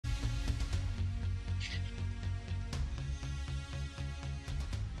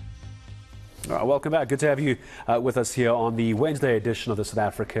All right, welcome back. Good to have you with us here on the Wednesday edition of the South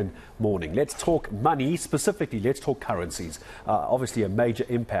African Morning. Let's talk money, specifically let's talk currencies. Obviously a major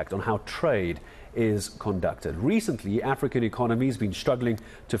impact on how trade is conducted. Recently, African economies have been struggling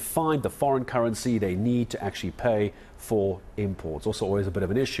to find the foreign currency they need to actually pay for imports. Also always a bit of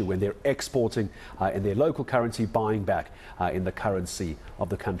an issue when they're exporting in their local currency, buying back in the currency of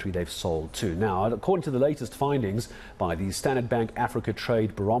the country they've sold to. Now, according to the latest findings by the Standard Bank Africa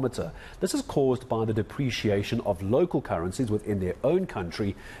Trade Barometer, this is caused by the depreciation of local currencies within their own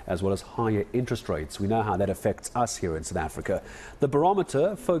country, as well as higher interest rates. We know how that affects us here in South Africa. The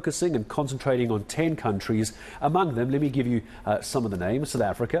barometer focusing and concentrating on 10 countries. Among them, let me give you some of the names: South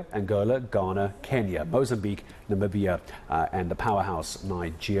Africa, Angola, Ghana, Kenya, Mozambique, Namibia, and the powerhouse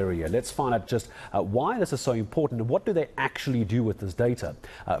Nigeria. Let's find out just why this is so important and what do they actually do with this data.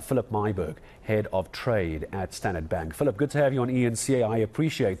 Philip Myburg, Head of Trade at Standard Bank. Philip, good to have you on ENCA. I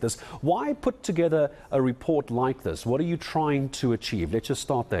appreciate this. Why put together a report like this? What are you trying to achieve? Let's just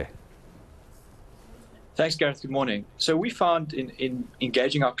start there. Thanks, Gareth. Good morning. So we found in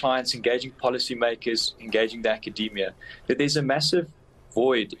engaging our clients, engaging policymakers, engaging the academia, that there's a massive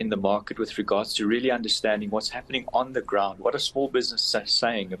void in the market with regards to really understanding what's happening on the ground. What are small businesses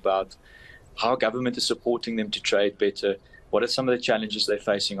saying about how government is supporting them to trade better? What are some of the challenges they're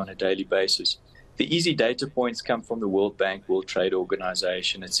facing on a daily basis? The easy data points come from the World Bank, World Trade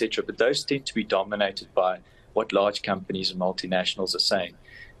Organization, etc., but those tend to be dominated by what large companies and multinationals are saying.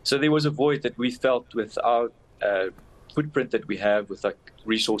 So there was a void that we felt with our footprint that we have, with the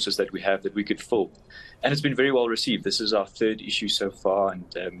resources that we have, that we could fill. And it's been very well received. This is our third issue so far,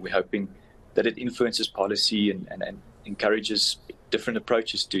 and we're hoping that it influences policy and encourages different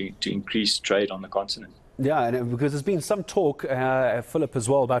approaches to increase trade on the continent. Yeah, and because there's been some talk, Philip, as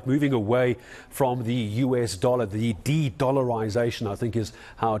well, about moving away from the US dollar. The de-dollarization, I think, is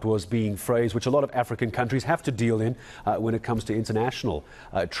how it was being phrased, which a lot of African countries have to deal in when it comes to international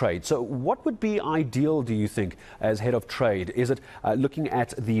trade. So what would be ideal, do you think, as head of trade? Is it looking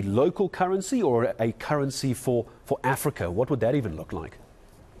at the local currency or a currency for Africa? What would that even look like?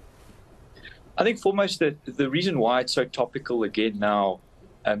 I think foremost the reason why it's so topical again now,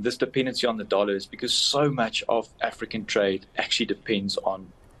 this dependency on the dollar, is because so much of African trade actually depends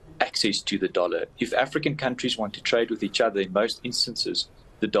on access to the dollar. If African countries want to trade with each other, in most instances,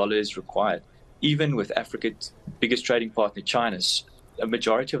 the dollar is required. Even with Africa's biggest trading partner, China, a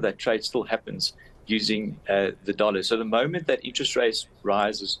majority of that trade still happens using the dollar. So the moment that interest rates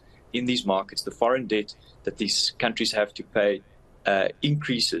rises in these markets, the foreign debt that these countries have to pay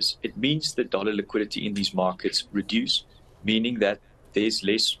increases. It means that dollar liquidity in these markets reduce, meaning that there's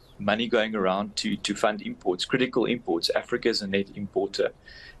less money going around to fund imports, critical imports. Africa is a net importer.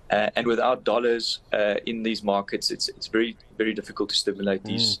 And without dollars in these markets, it's very, very difficult to stimulate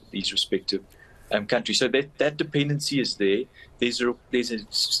these respective countries. So that dependency is there. There's a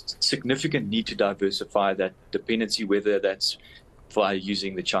significant need to diversify that dependency, whether that's via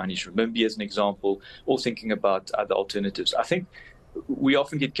using the Chinese renminbi as an example, or thinking about other alternatives. I think we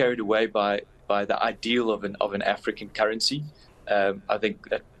often get carried away by the ideal of an African currency. I think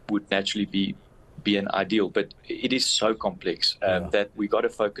that would naturally be an ideal, but it is so complex that we got to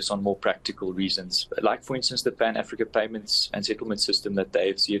focus on more practical reasons, like, for instance, the Pan-Africa Payments and Settlement System that the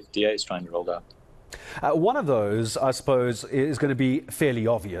AfCFTA is trying to roll out. One of those, I suppose, is going to be fairly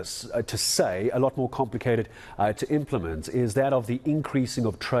obvious to say, a lot more complicated to implement, is that of the increasing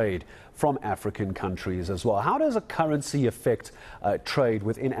of trade from African countries as well. How does a currency affect trade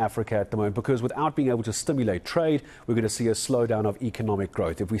within Africa at the moment? Because without being able to stimulate trade, we're going to see a slowdown of economic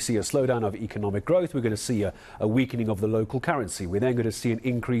growth. If we see a slowdown of economic growth, we're going to see a weakening of the local currency. We're then going to see an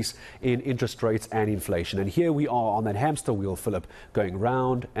increase in interest rates and inflation. And here we are on that hamster wheel, Philip, going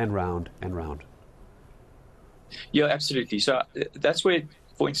round and round and round. Yeah, absolutely. So that's where,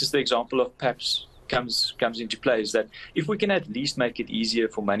 for instance, the example of PAPS comes into play, is that if we can at least make it easier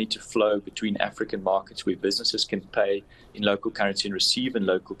for money to flow between African markets where businesses can pay in local currency and receive in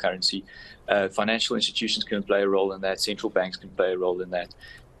local currency, financial institutions can play a role in that, central banks can play a role in that.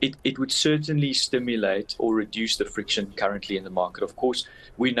 It would certainly stimulate or reduce the friction currently in the market. Of course,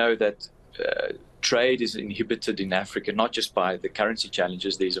 we know that trade is inhibited in Africa, not just by the currency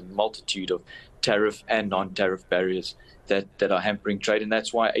challenges. There's a multitude of tariff and non-tariff barriers that are hampering trade, and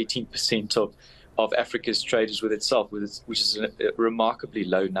that's why 18% of Africa's trade is with itself, which is a remarkably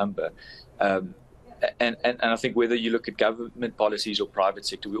low number. And I think whether you look at government policies or private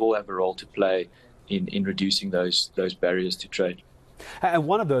sector, we all have a role to play in reducing those barriers to trade. And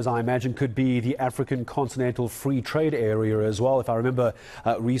one of those, I imagine, could be the African Continental Free Trade Area as well. If I remember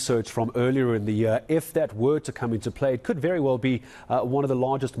research from earlier in the year, if that were to come into play, it could very well be one of the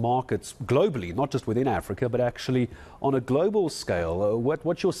largest markets globally, not just within Africa, but actually on a global scale.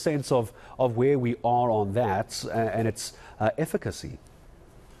 What's your sense of where we are on that and its efficacy?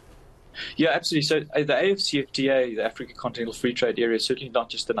 Yeah, absolutely. So the AFCFTA, the African Continental Free Trade Area, is certainly not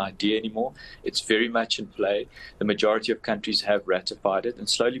just an idea anymore. It's very much in play. The majority of countries have ratified it, and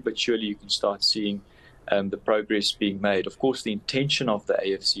slowly but surely you can start seeing the progress being made. Of course, the intention of the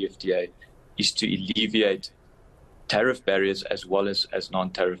AFCFTA is to alleviate tariff barriers as well as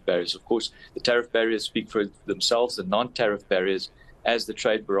non-tariff barriers. Of course, the tariff barriers speak for themselves. The non-tariff barriers, as the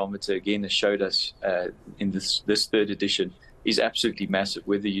Trade Barometer again has showed us in this third edition, is absolutely massive.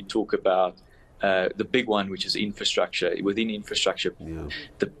 Whether you talk about the big one, which is infrastructure, within infrastructure,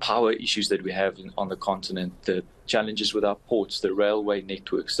 the power issues that we have on the continent, the challenges with our ports, the railway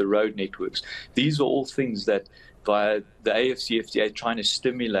networks, the road networks, these are all things that via the AFCFTA trying to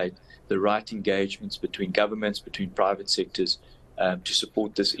stimulate the right engagements between governments, between private sectors to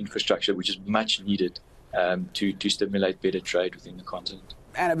support this infrastructure, which is much needed to stimulate better trade within the continent.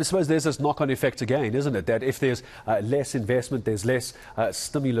 And I suppose there's this knock-on effect again, isn't it? That if there's less investment, there's less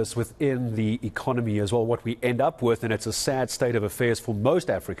stimulus within the economy as well. What we end up with, and it's a sad state of affairs for most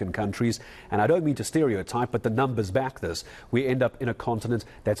African countries, and I don't mean to stereotype, but the numbers back this, we end up in a continent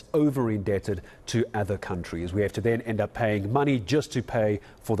that's over-indebted to other countries. We have to then end up paying money just to pay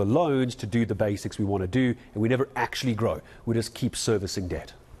for the loans to do the basics we want to do, and we never actually grow. We just keep servicing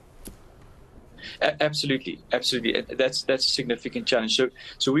debt. Absolutely. That's a significant challenge.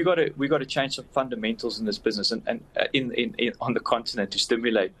 So we got to change some fundamentals in this business and on the continent to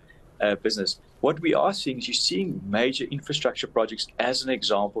stimulate business. What we are seeing is you're seeing major infrastructure projects, as an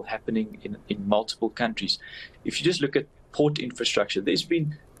example, happening in multiple countries. If you just look at port infrastructure, there's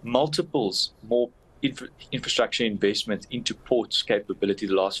been multiples more infrastructure investment into ports capability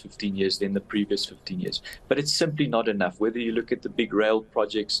the last 15 years than the previous 15 years. But it's simply not enough. Whether you look at the big rail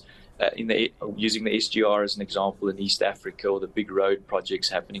projects, using the SGR as an example in East Africa, or the big road projects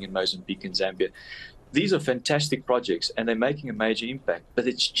happening in Mozambique and Zambia. These are fantastic projects and they're making a major impact, but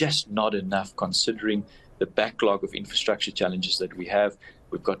it's just not enough considering the backlog of infrastructure challenges that we have.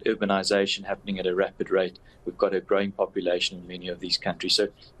 We've got urbanization happening at a rapid rate. We've got a growing population in many of these countries. So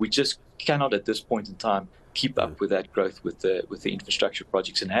we just cannot at this point in time keep up with that growth with the infrastructure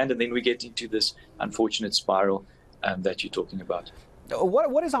projects in hand. And then we get into this unfortunate spiral that you're talking about.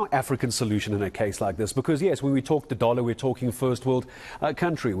 What is our African solution in a case like this? Because, yes, when we talk the dollar, we're talking first world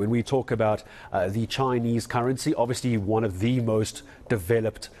country. When we talk about the Chinese currency, obviously one of the most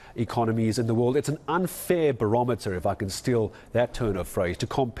developed economies in the world, it's an unfair barometer, if I can steal that turn of phrase, to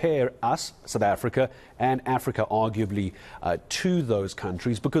compare us, South Africa, and Africa arguably to those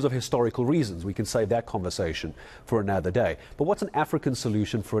countries because of historical reasons. We can save that conversation for another day. But what's an African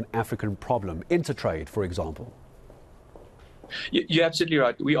solution for an African problem? Intertrade, for example. You're absolutely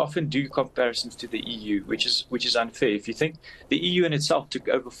right. We often do comparisons to the EU, which is unfair. If you think the EU in itself took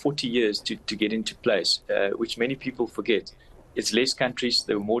over 40 years to get into place, which many people forget. It's less countries,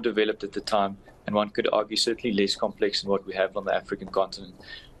 they were more developed at the time, and one could argue certainly less complex than what we have on the African continent.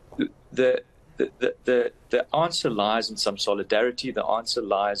 The answer lies in some solidarity. The answer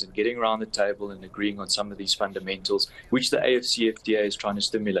lies in getting around the table and agreeing on some of these fundamentals, which the AFCFTA is trying to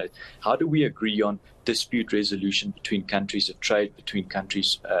stimulate. How do we agree on dispute resolution between countries of trade, between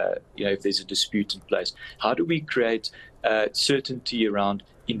countries, if there's a dispute in place? How do we create certainty around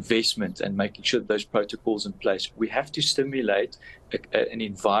investment and making sure that those protocols in place? We have to stimulate an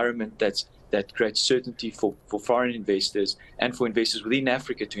environment that creates certainty for foreign investors and for investors within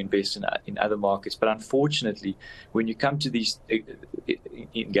Africa to invest in other markets. But unfortunately, when you come to these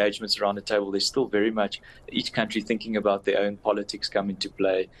engagements around the table, there's still very much each country thinking about their own politics come into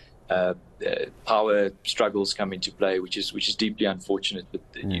play. Power struggles come into play, which is deeply unfortunate. But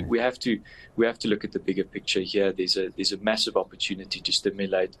we have to look at the bigger picture here. There's a massive opportunity to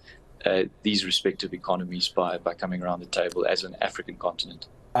stimulate these respective economies by coming around the table as an African continent.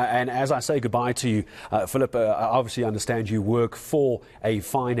 And as I say goodbye to you, Philip, I obviously understand you work for a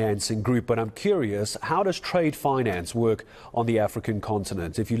financing group, but I'm curious, how does trade finance work on the African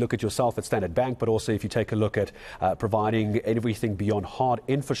continent? If you look at yourself at Standard Bank, but also if you take a look at providing everything beyond hard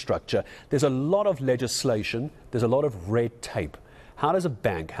infrastructure, there's a lot of legislation, there's a lot of red tape. How does a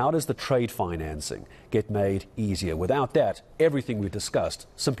bank, how does the trade financing get made easier? Without that, everything we've discussed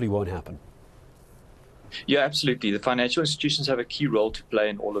simply won't happen. Yeah, absolutely. The financial institutions have a key role to play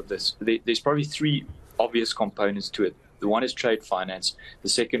in all of this. There's probably three obvious components to it. The one is trade finance. The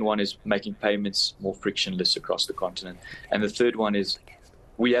second one is making payments more frictionless across the continent. And the third one is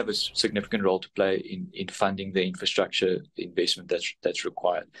we have a significant role to play in funding the infrastructure investment that's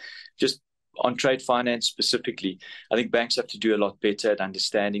required. Just on trade finance specifically, I think banks have to do a lot better at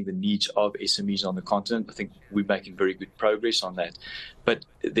understanding the needs of SMEs on the continent. I think we're making very good progress on that. But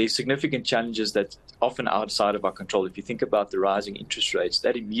there's significant challenges that often outside of our control. If you think about the rising interest rates,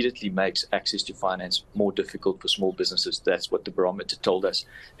 that immediately makes access to finance more difficult for small businesses. That's what the Barometer told us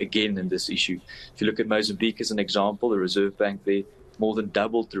again in this issue. If you look at Mozambique as an example, the Reserve Bank there more than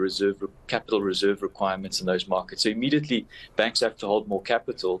doubled the capital reserve requirements in those markets. So immediately banks have to hold more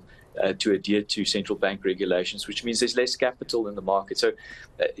capital to adhere to central bank regulations, which means there's less capital in the market. So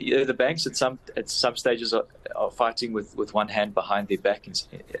the banks at some stages are fighting with one hand behind their back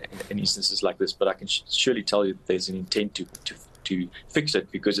in instances like this. But I can surely tell you there's an intent to fix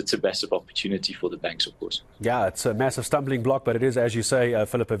it, because it's a massive opportunity for the banks, of course. Yeah, it's a massive stumbling block, but it is, as you say,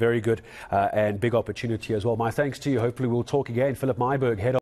 Philip, a very good and big opportunity as well. My thanks to you. Hopefully we'll talk again. Philip Myburg, head